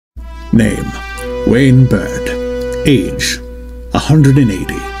Name: Wayne Bird. Age: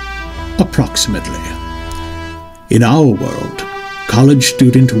 180, approximately. In our world, college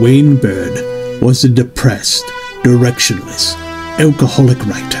student Wayne Bird was a depressed, directionless, alcoholic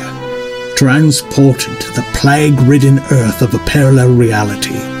writer, transported to the plague-ridden earth of a parallel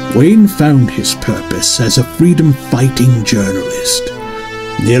reality. Wayne found his purpose as a freedom-fighting journalist.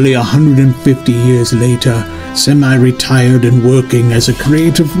 Nearly 150 years later, semi-retired and working as a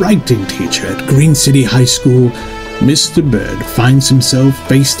creative writing teacher at Green City High School, Mr. Bird finds himself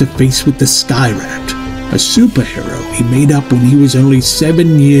face to face with the Skyrat, a superhero he made up when he was only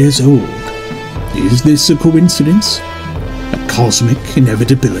 7 years old. Is this a coincidence? A cosmic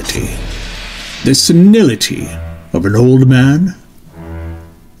inevitability? The senility of an old man?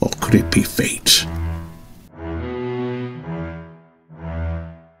 Or could it be fate?